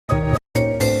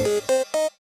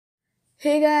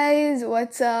Hey guys,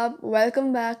 what's up?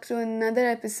 Welcome back to another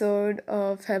episode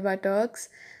of Heba Talks.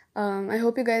 I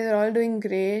hope you guys are all doing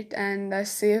great and are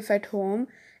safe at home.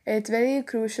 It's very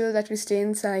crucial that we stay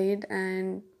inside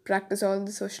and practice all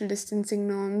the social distancing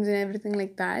norms and everything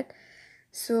like that.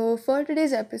 So, for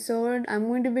today's episode, I'm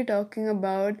going to be talking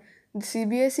about the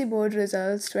CBSE board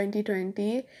results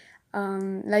 2020.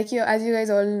 As you guys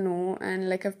all know, and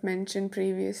like I've mentioned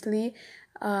previously,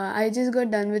 I just got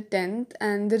done with 10th,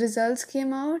 and the results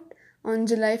came out on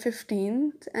July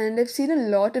 15th. And I've seen a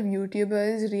lot of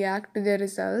YouTubers react to their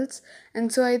results,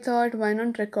 and so I thought, why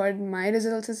not record my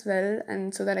results as well,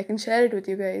 and so that I can share it with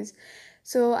you guys.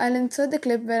 So, I'll insert the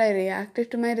clip where I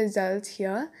reacted to my results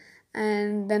here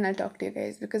and then I'll talk to you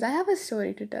guys because I have a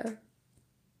story to tell.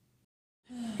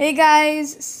 Hey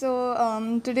guys,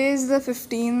 today is the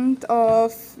 15th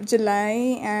of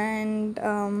July and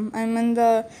I'm on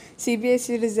the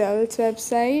CBSE results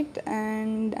website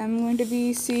and I'm going to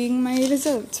be seeing my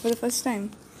results for the first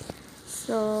time.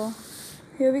 So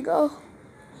here we go.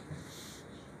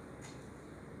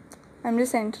 I'm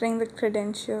just entering the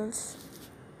credentials.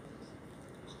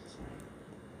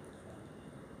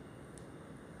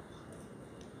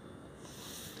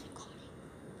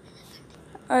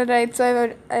 Alright,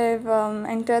 so I've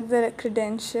entered the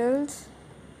credentials.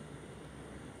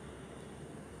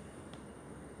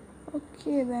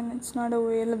 Okay, then it's not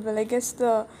available. I guess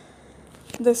the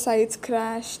site's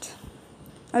crashed.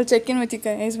 I'll check in with you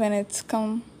guys when it's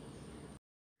come.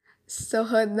 So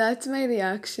that's my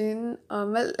reaction.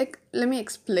 Let me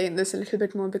explain this a little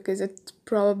bit more because it's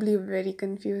probably very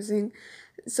confusing.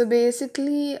 So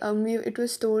basically, it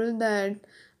was told that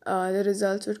the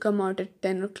results would come out at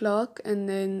 10 o'clock, and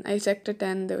then I checked at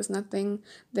 10, there was nothing.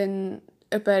 Then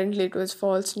apparently it was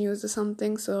false news or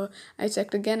something, so I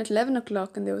checked again at 11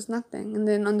 o'clock, and there was nothing. And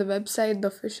then on the website, the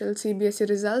official CBSE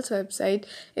results website,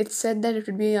 it said that it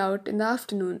would be out in the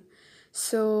afternoon.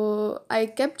 So I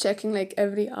kept checking like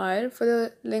every hour for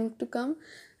the link to come,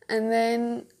 and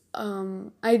then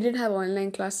I did have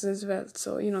online classes as well.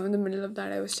 So in the middle of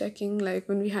that, I was checking like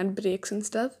when we had breaks and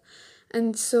stuff.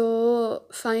 And so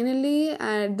finally,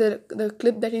 the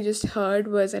clip that you just heard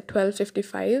was at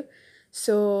 12:55.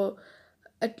 So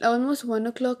at almost 1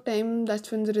 o'clock time,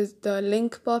 that's when the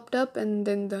link popped up, and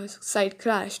then the site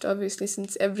crashed. Obviously,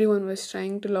 since everyone was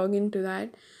trying to log into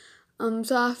that.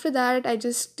 So after that, I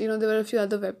just, there were a few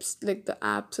other webs, like the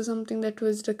apps or something that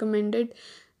was recommended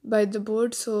by the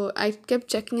board. So I kept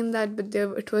checking in that, but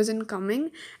it wasn't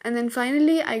coming. And then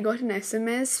finally, I got an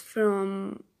SMS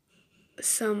from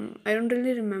I don't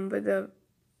really remember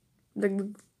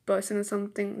the person or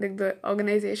something, like the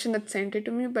organization that sent it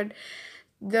to me, but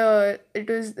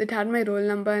it had my roll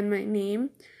number and my name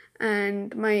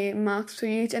and my marks for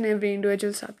each and every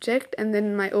individual subject and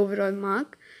then my overall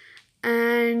mark.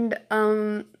 And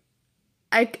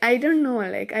I don't know,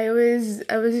 like I was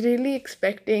really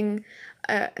expecting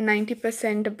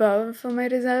 90% above for my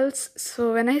results.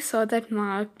 So when I saw that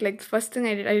mark, like the first thing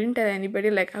I didn't tell anybody,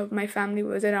 like how my family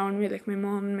was around me, like my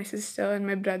mom and my sister and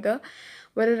my brother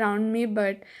were around me,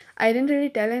 but I didn't really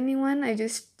tell anyone. I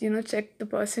just checked the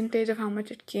percentage of how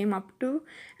much it came up to,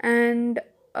 and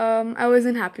I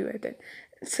wasn't happy with it.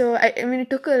 So I mean, it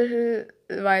took a little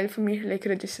while for me to like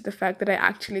register the fact that I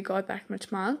actually got that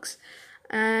much marks.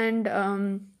 And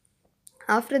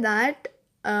after that,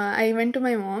 I went to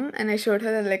my mom and I showed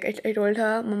her that, like, I told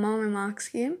her, Mama, my marks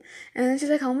came. And then she's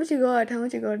like, how much you got? How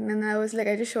much you got? And then I was like,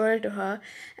 I just showed it to her.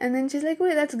 And then she's like,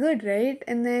 wait, that's good, right?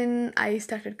 And then I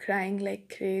started crying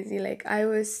like crazy. Like, I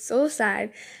was so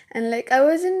sad. And, like, I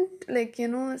wasn't, like,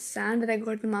 sad that I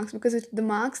got the marks because the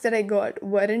marks that I got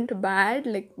weren't bad.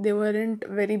 Like, they weren't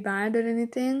very bad or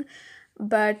anything,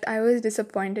 but I was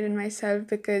disappointed in myself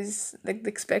because like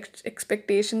the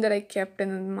expectation that I kept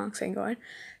and the marks I got.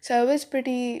 So I was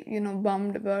pretty,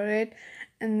 bummed about it.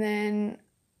 And then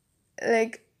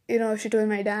like, she told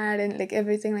my dad and like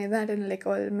everything like that, and like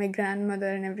all my grandmother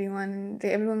and everyone, and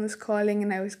everyone was calling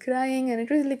and I was crying, and it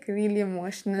was like really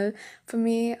emotional for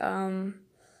me.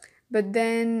 But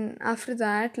then after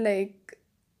that, like,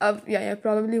 yeah, you're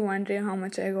probably wondering how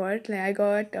much I got. Like, I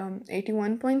got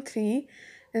 81.3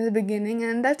 in the beginning,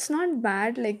 and that's not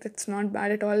bad. Like, that's not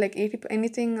bad at all. Like, 80,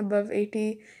 anything above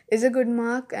 80 is a good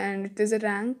mark and it is a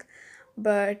rank.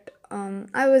 But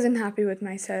I wasn't happy with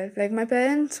myself. Like, my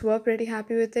parents were pretty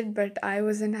happy with it, but I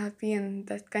wasn't happy, and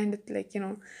that kind of, like,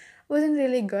 wasn't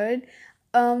really good.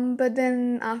 But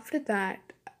then after that,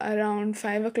 around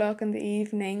 5 o'clock in the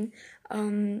evening,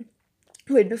 um,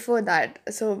 wait, before that,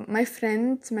 so my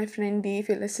friend D, if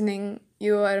you're listening,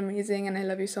 you are amazing and I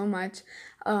love you so much.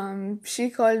 She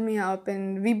called me up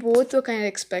and we both were kind of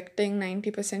expecting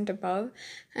 90% above,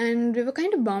 and we were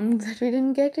kind of bummed that we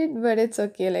didn't get it, but it's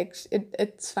okay. Like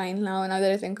it's fine now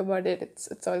that I think about it.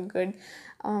 It's all good.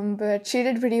 But she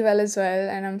did pretty well as well,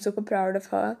 and I'm super proud of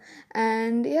her.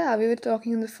 And yeah, we were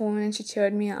talking on the phone, and she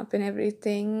cheered me up and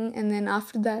everything. And then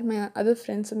after that, my other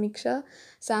friend Samiksha,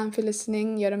 Sam, if you're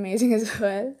listening, you're amazing as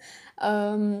well.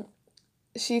 Um,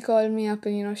 she called me up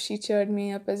and she cheered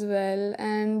me up as well,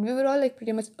 and we were all like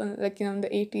pretty much like in the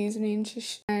 80s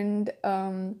range. And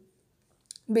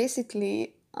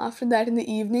basically after that, in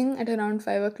the evening at around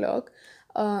 5 o'clock,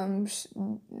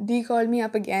 Dee called me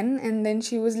up again, and then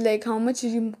she was like, how much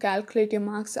did you calculate your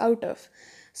marks out of?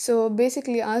 So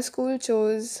basically our school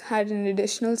had an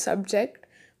additional subject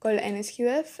called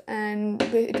NSQF, and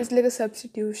it was like a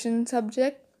substitution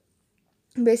subject.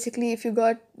 Basically, if you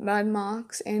got bad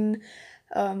marks in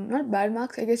not bad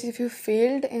marks, I guess, if you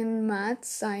failed in maths,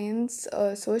 science,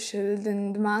 or social,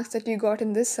 then the marks that you got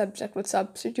in this subject would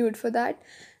substitute for that.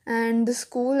 And the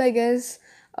school, I guess,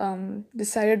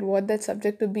 decided what that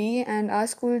subject would be, and our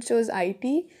school chose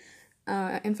IT,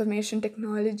 information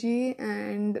technology,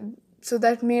 and so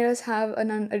that made us have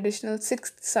an additional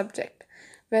sixth subject,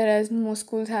 whereas most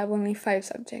schools have only five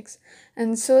subjects.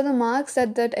 And so the marks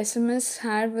that SMS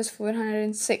had was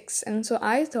 406, and so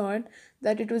I thought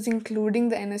that it was including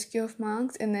the NSQF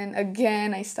marks, and then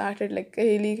again I started like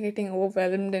really getting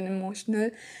overwhelmed and emotional.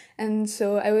 And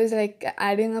so I was like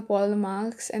adding up all the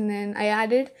marks, and then I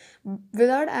added,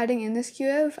 without adding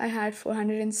NSQF, I had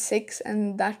 406,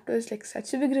 and that was like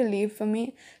such a big relief for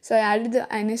me. So I added the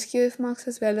NSQF marks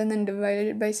as well, and then divided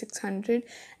it by 600,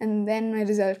 and then my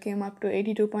result came up to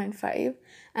 82.5.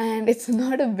 And it's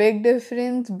not a big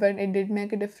difference, but it did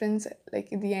make a difference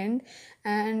like at the end.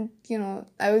 And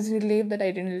I was relieved that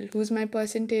I didn't lose my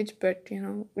percentage, but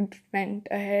it went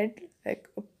ahead like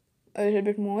a little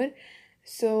bit more.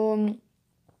 So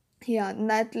yeah,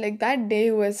 that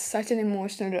day was such an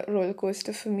emotional roller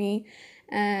coaster for me.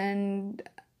 And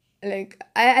like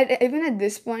even at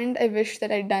this point, I wish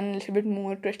that I'd done a little bit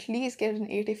more to at least get an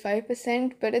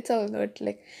 85%, but it's all good.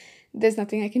 Like, there's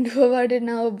nothing I can do about it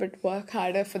now but work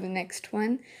harder for the next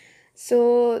one.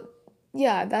 So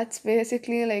yeah, that's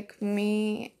basically like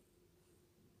me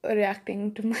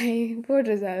reacting to my board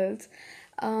results.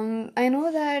 I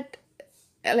know that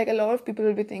like a lot of people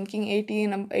will be thinking 80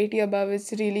 and 80 above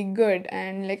is really good,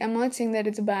 and like I'm not saying that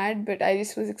it's bad, but I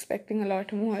just was expecting a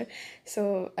lot more,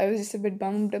 so I was just a bit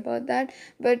bummed about that.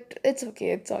 But it's okay,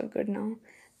 it's all good now.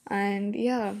 And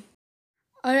yeah,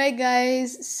 all right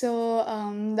guys, so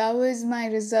that was my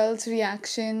results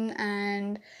reaction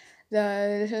and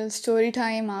the little story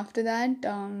time after that,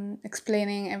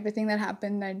 explaining everything that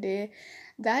happened that day.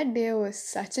 That day was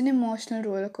such an emotional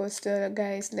roller coaster,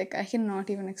 guys. Like, I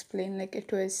cannot even explain. Like,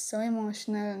 it was so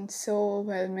emotional and so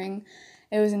overwhelming.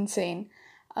 It was insane.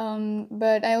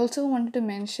 But I also wanted to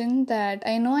mention that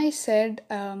I know I said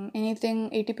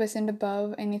anything 80%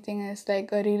 above, anything is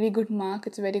like a really good mark,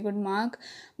 it's a very good mark.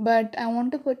 But I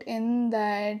want to put in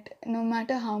that no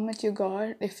matter how much you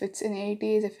got, if it's in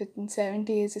 80s, if it's in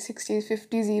 70s, 60s,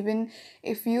 50s, even,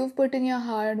 if you've put in your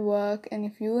hard work and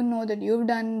if you know that you've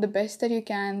done the best that you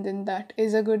can, then that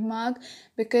is a good mark,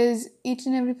 because each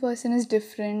and every person is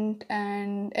different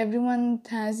and everyone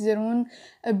has their own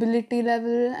ability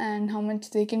level and how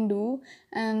much they can do.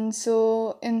 And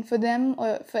so, and for them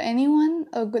or for anyone,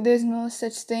 there's no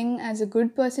such thing as a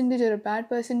good percentage or a bad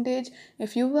percentage.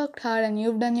 If you worked hard and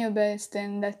you've done your best,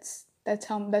 then that's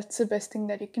the best thing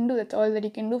that you can do. That's all that you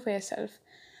can do for yourself.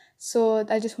 So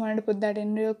I just wanted to put that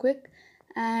in real quick.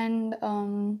 And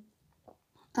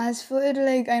as for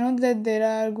like, I know that there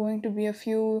are going to be a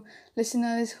few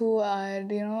listeners who are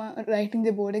writing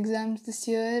the board exams this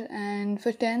year, and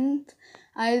for 10th,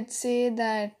 I'd say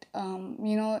that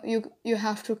you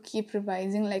have to keep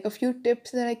revising. Like, a few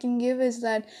tips that I can give is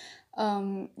that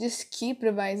just keep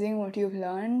revising what you've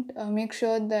learned. Make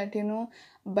sure that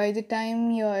by the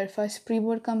time your first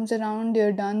pre-board comes around,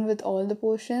 you're done with all the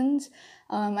portions.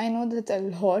 I know that's a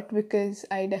lot because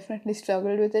I definitely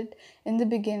struggled with it in the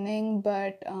beginning,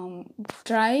 but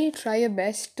try your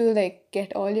best to like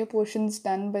get all your portions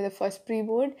done by the first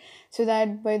pre-board, so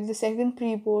that by the second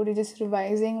pre-board you're just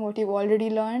revising what you've already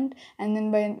learned, and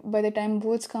then by the time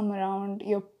boards come around,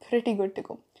 you're pretty good to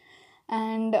go.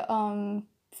 And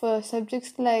for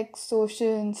subjects like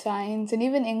social and science and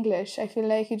even English, I feel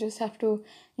like you just have to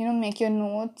make your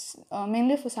notes,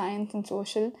 mainly for science and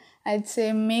social. I'd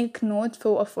say make notes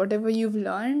of whatever you've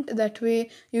learned. That way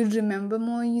you'll remember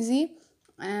more easy.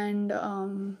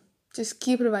 And just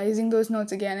keep revising those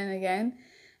notes again and again.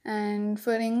 And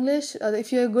for English,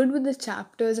 if you're good with the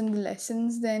chapters and the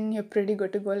lessons, then you're pretty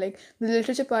good to go. Like the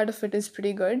literature part of it is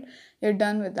pretty good. You're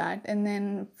done with that. And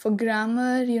then for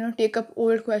grammar, take up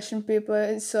old question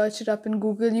papers, search it up in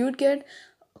Google. You'd get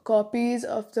copies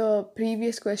of the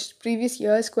previous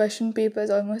year's question papers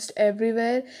almost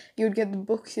everywhere. You'd get the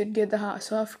books, you'd get the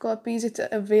soft copies. It's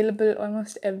available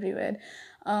almost everywhere.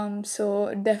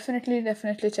 So definitely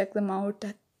check them out,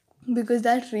 because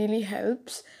that really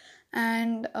helps.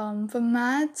 And for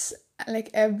maths,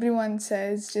 like everyone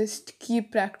says, just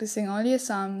keep practicing all your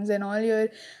sums and all your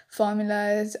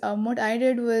formulas. What I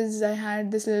did was I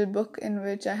had this little book in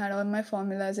which I had all my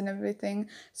formulas and everything.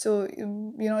 So,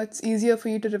 it's easier for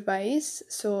you to revise.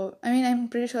 So, I mean, I'm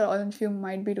pretty sure all of you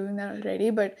might be doing that already,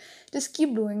 but just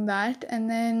keep doing that. And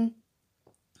then,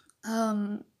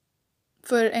 um,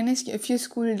 for NSQ, if your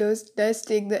school does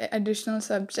take the additional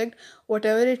subject,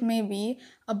 whatever it may be,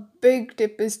 a big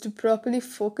tip is to properly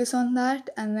focus on that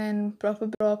and then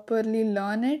properly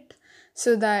learn it,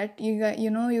 so that you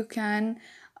can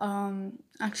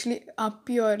actually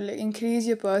increase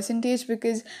your percentage.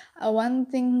 Because one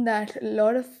thing that a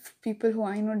lot of people who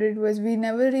I know did was we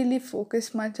never really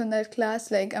focused much on that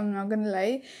class. Like, I'm not gonna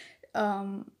lie,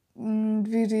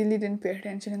 we really didn't pay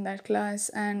attention in that class.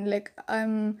 And like,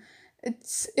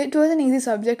 it was an easy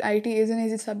subject. IT is an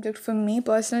easy subject for me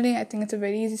personally. I think it's a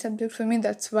very easy subject for me.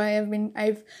 That's why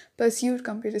I've pursued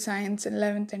computer science in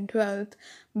 11th and 12th.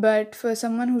 But for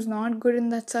someone who's not good in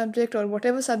that subject, or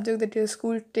whatever subject that your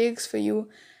school takes for you,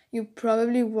 you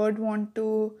probably would want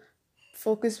to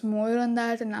focus more on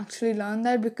that and actually learn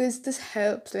that, because this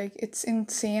helps. Like, it's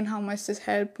insane how much this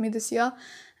helped me this year.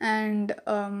 And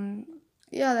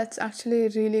yeah, that's actually a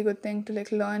really good thing to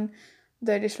like learn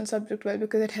the additional subject well,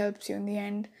 because it helps you in the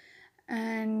end.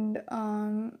 And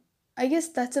I guess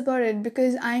that's about it,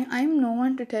 because I'm no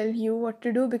one to tell you what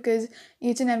to do, because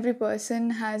each and every person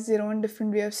has their own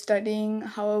different way of studying,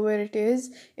 however it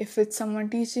is. If it's someone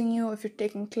teaching you, if you're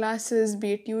taking classes,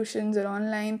 be it tuitions or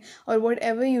online or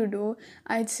whatever you do,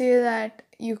 I'd say that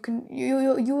you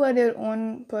are your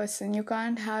own person. You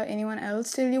can't have anyone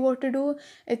else tell you what to do.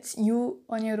 It's you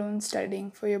on your own studying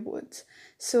for your boards.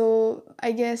 So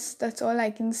I guess that's all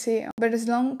I can say. But as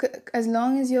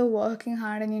long as you're working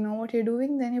hard and you know what you're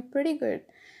doing, then you're pretty good.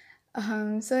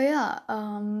 So yeah,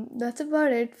 that's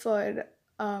about it for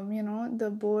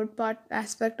the board part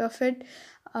aspect of it.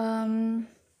 Um,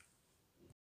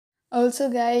 Also,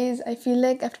 guys, I feel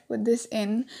like I have to put this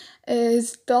in,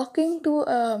 is talking to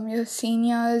your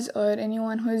seniors or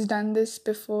anyone who has done this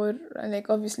before. Like,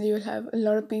 obviously, you'll have a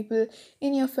lot of people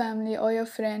in your family or your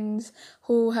friends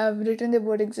who have written the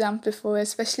board exam before,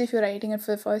 especially if you're writing it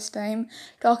for the first time.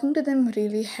 Talking to them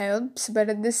really helps, but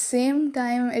at the same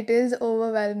time, it is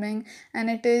overwhelming and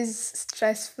it is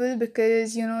stressful,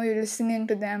 because you're listening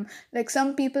to them. Like,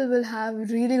 some people will have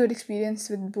really good experience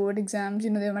with board exams.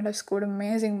 They might have scored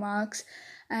amazing marks,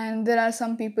 and there are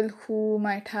some people who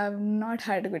might have not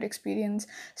had a good experience.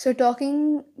 So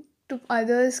talking to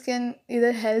others can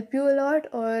either help you a lot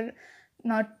or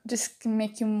not, just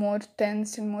make you more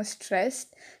tensed and more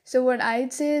stressed. So what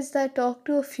I'd say is that talk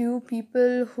to a few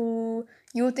people who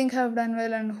you think have done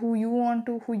well and who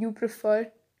you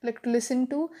prefer, like, to listen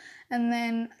to, and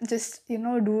then just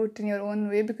do it in your own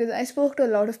way. Because I spoke to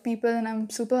a lot of people, and I'm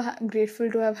super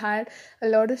grateful to have had a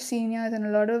lot of seniors and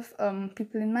a lot of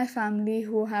people in my family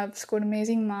who have scored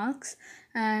amazing marks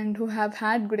and who have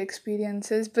had good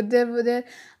experiences. But they're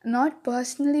not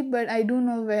personally, but I do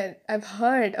know, where I've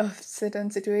heard of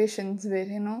certain situations where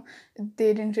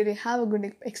they didn't really have a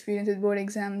good experience with board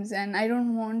exams. And I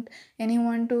don't want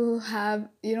anyone to have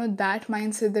that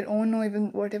mindset that, oh no,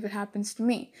 even whatever happens to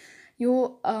me.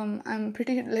 I'm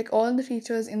pretty, like, all the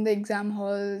teachers in the exam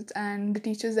halls and the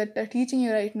teachers that are teaching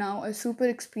you right now are super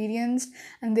experienced,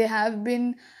 and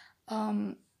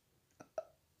um,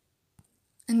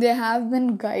 they have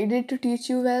been guided to teach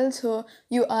you well. So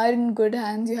you are in good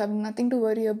hands. You have nothing to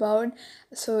worry about.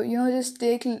 So just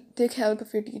take help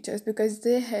of your teachers, because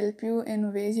they help you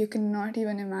in ways you cannot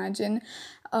even imagine.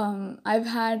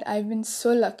 I've been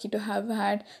so lucky to have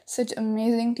had such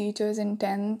amazing teachers in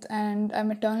 10th, and I'm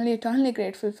eternally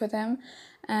grateful for them.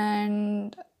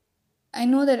 And I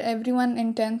know that everyone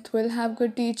in 10th will have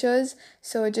good teachers,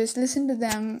 so just listen to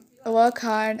them, work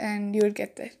hard, and you'll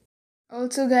get there.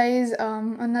 Also, guys,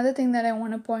 another thing that I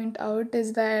want to point out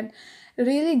is that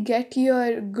really get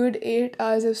your good 8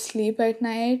 hours of sleep at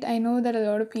night. I know that a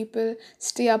lot of people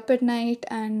stay up at night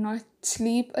and not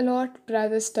sleep a lot,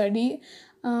 rather study.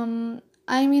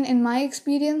 I mean, in my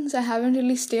experience, I haven't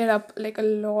really stayed up like a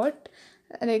lot.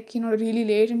 like, really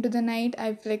late into the night.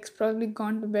 I've like probably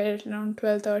gone to bed around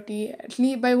 12:30. At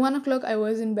least by 1 o'clock I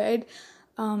was in bed.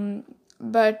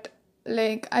 But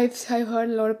like I've heard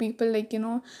a lot of people like,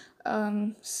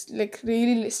 like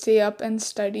really stay up and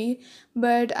study.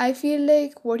 But I feel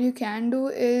like what you can do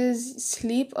is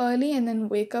sleep early and then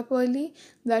wake up early.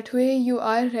 That way you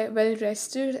are well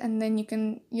rested, and then you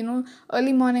can,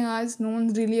 early morning hours no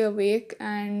one's really awake,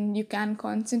 and you can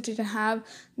concentrate and have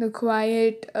the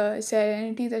quiet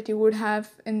serenity that you would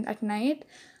have in at night.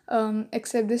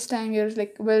 Except this time you're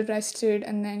like well rested,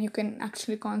 and then you can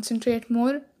actually concentrate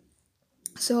more.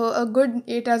 So a good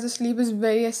 8 hours of sleep is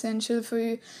very essential for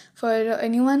you, for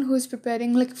anyone who's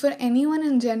preparing, like for anyone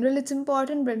in general it's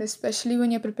important, but especially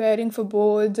when you're preparing for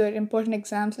boards or important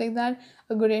exams like that,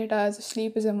 a good 8 hours of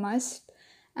sleep is a must.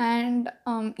 And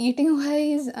eating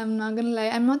wise, I'm not gonna lie,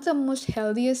 I'm not the most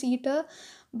healthiest eater,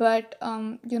 but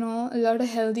a lot of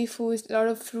healthy foods, a lot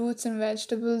of fruits and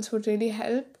vegetables would really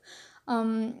help.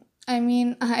 I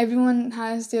mean, everyone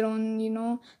has their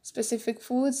own, specific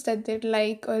foods that they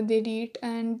like or they eat,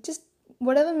 and just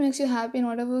whatever makes you happy and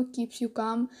whatever keeps you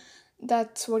calm,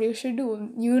 that's what you should do.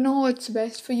 You know what's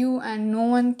best for you, and no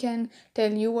one can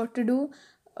tell you what to do.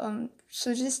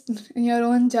 So just in your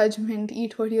own judgment,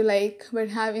 eat what you like, but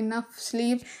have enough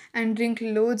sleep and drink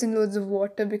loads and loads of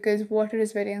water, because water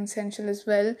is very essential as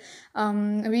well.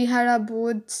 We had our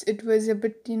boards, it was a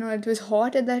bit, it was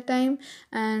hot at that time,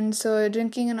 and so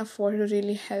drinking enough water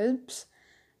really helps.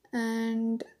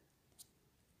 and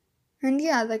and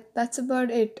yeah, like that's about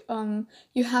it.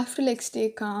 You have to like stay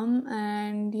calm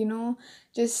and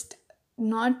just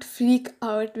not freak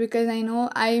out, because I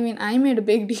mean I made a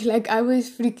big deal. Like I was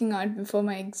freaking out before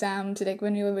my exams, like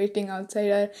when we were waiting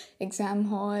outside our exam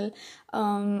hall.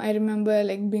 I remember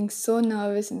like being so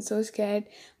nervous and so scared,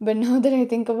 but now that I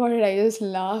think about it I just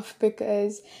laugh,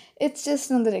 because it's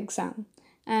just another exam.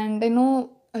 And I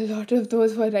know a lot of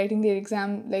those who are writing their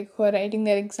exam, like who are writing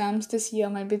their exams this year,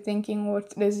 might be thinking,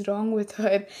 what is wrong with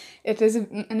her? It is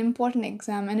an important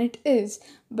exam, and it is,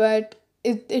 but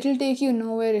it'll take you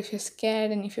nowhere if you're scared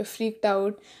and if you're freaked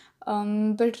out.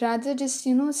 But rather just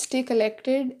stay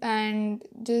collected and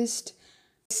just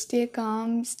stay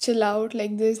calm, chill out.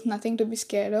 Like there's nothing to be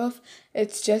scared of.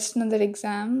 It's just another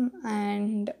exam,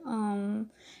 and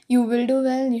you will do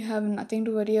well. You have nothing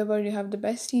to worry about. You have the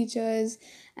best teachers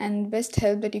and best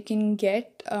help that you can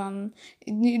get.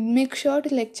 Make sure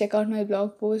to like check out my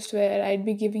blog post where I'd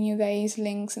be giving you guys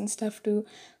links and stuff to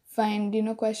find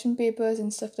question papers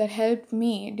and stuff that helped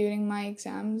me during my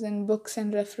exams, and books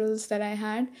and referrals that I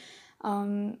had.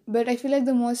 But I feel like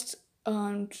the most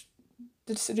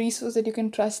the resource that you can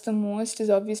trust the most is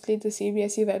obviously the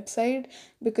CBSE website,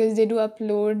 because they do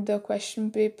upload the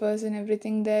question papers and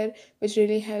everything there, which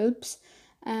really helps.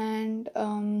 And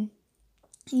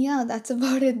yeah, that's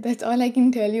about it. That's all I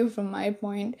can tell you from my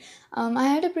point. I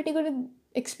had a pretty good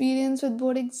experience with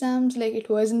board exams. Like it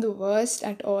wasn't the worst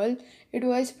at all. It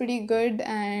was pretty good,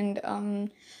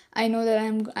 and I know that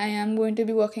I am going to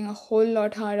be working a whole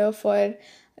lot harder for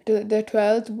the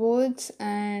 12th boards.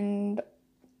 And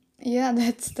yeah,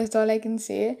 that's all I can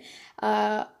say.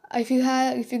 If you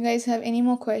guys have any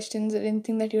more questions or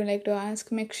anything that you'd like to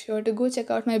ask, make sure to go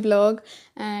check out my blog,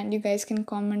 and you guys can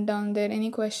comment down there any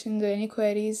questions or any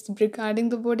queries regarding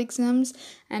the board exams,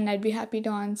 and I'd be happy to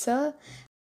answer.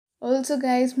 Also,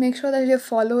 guys, make sure that you're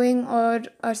following or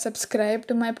are subscribed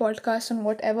to my podcast on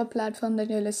whatever platform that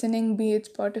you're listening, be it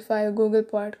Spotify or Google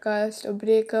Podcast or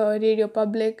Breaker or Radio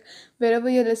Public. Wherever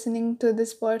you're listening to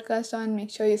this podcast on, make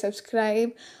sure you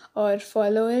subscribe or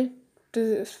follow it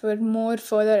for more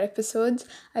further episodes.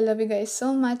 I love you guys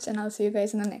so much, and I'll see you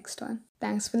guys in the next one.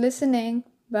 Thanks for listening.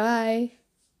 Bye.